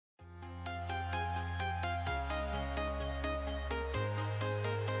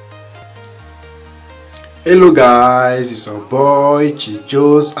Hello guys, it's your boy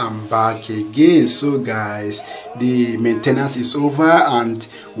Chichos. I'm back again. So guys, the maintenance is over and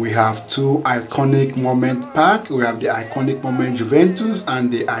we have two iconic moment pack. We have the iconic moment Juventus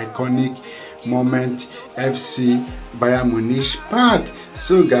and the iconic moment FC Bayern Munich pack.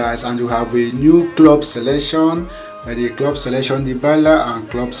 So guys, and we have a new club selection, the club selection Dybala and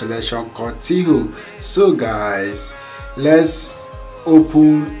club selection Coutinho. So guys, let's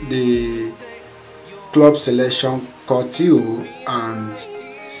open the club selection Coutinho and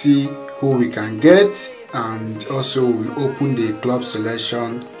see who we can get, and also we open the club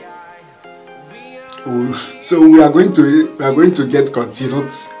selection. So we are going to get Coutinho,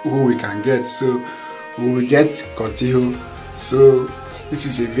 not who we can get. So we will get Coutinho. So this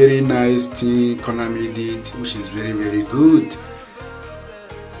is a very nice thing Konami did, which is very good.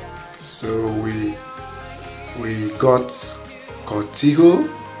 So we got Coutinho,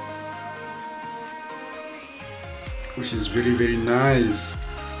 which is very nice.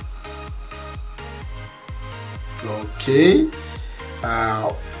 Okay,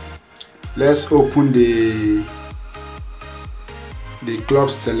 let's open the club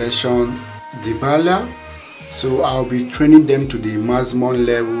selection Dybala. So I'll be training them to the maximum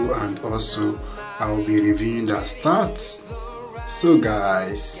level, and also I'll be reviewing their stats. So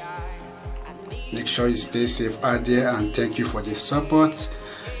guys, make sure you stay safe out there, and thank you for the support.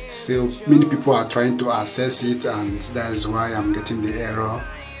 So many people are trying to access it, and that is why I'm getting the error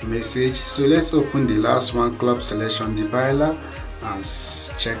message. So let's open the last one, club selection Dybala, and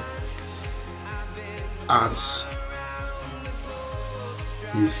check out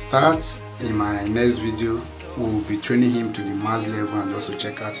his stats. In my next video, we will be training him to the max level and also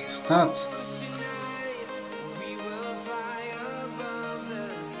check out his stats.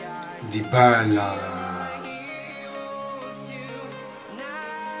 Dybala.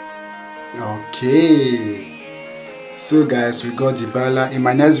 Okay, so guys, we got Dybala. In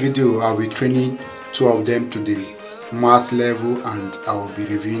my next video, I'll be training two of them to the max level, and I will be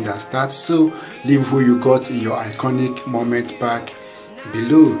reviewing their stats. So leave who you got in your iconic moment pack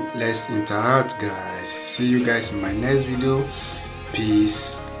below. Let's interact guys. See you guys in my next video.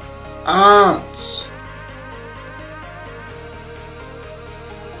 Peace out.